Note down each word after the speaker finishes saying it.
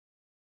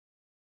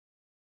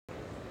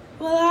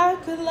I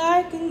could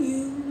liken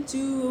you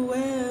to a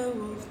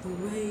werewolf, the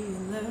way you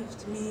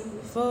left me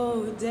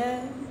for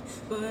dead.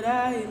 But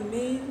I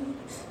admit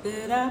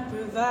that I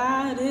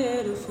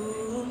provided a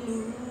full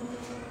moon.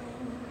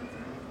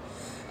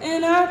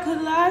 And I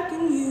could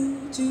liken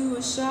you to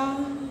a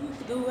shark,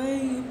 the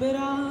way you bit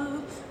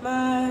off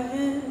my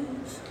head.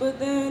 But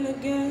then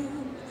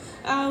again,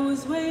 I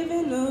was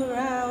waving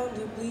around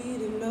a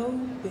bleeding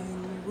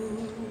open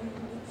wound.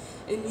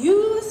 And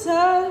you were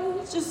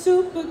such a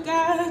super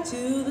guy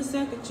till the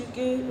second you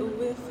get a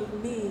whiff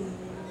of me.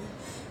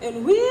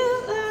 And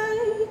we're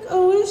like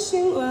a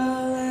wishing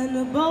well and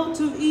a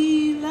bolt of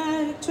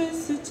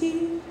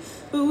electricity,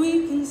 but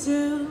we can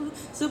still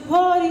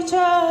support each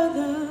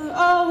other.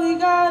 All we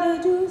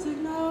gotta do is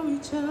ignore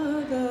each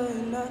other.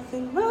 And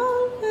nothing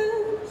wrong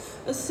when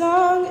a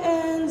song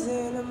ends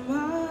in a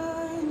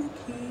minor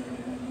key.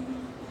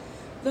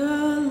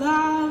 The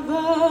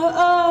lava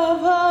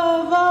of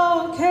a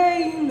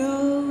volcano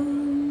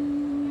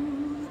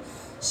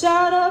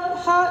shot up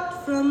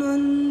hot from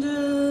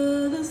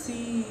under the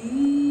sea.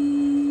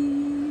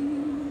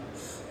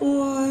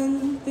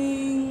 One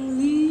thing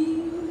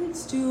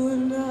leads to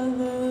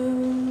another,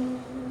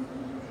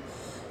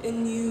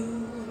 and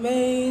you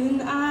made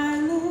an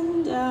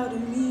island out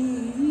of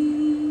me.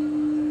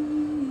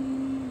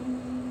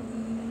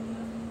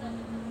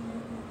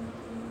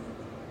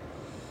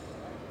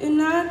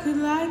 And I could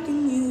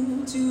liken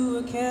you to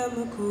a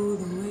chemical,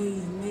 the way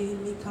you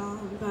made me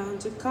compound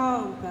to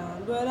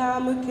compound. But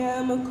I'm a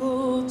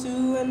chemical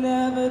too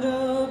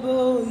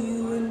inevitable,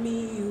 you and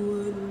me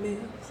would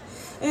mix.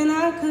 And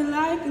I could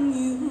liken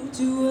you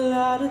to a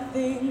lot of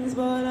things,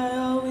 but I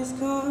always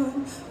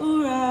come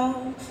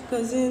around,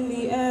 'cause in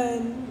the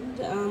end,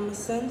 I'm a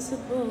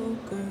sensible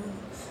girl.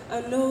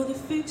 I know the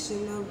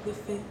fiction of the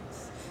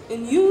fix.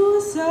 And you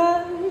were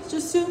such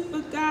a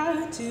super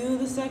guy till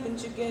the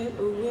second you get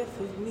a whiff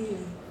of me.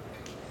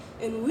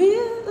 And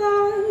we're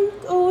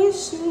like a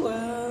wishing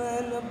well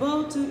and a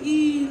bolt of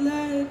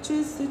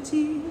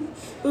electricity,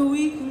 but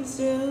we can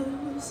still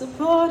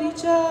support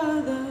each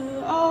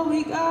other. All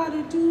we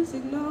gotta do is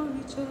ignore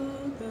each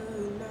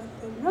other.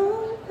 Nothing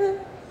wrong when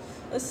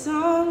a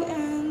song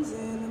ends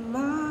in a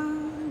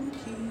minor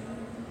key.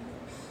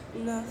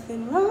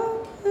 Nothing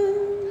wrong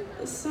when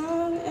a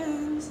song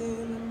ends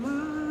in a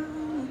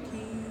minor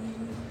key.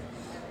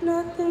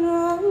 Nothing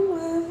wrong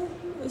when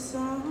a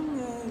song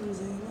ends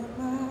in a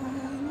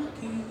minor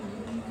key.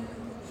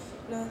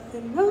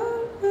 Nothing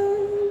wrong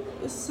when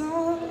a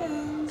song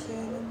ends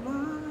in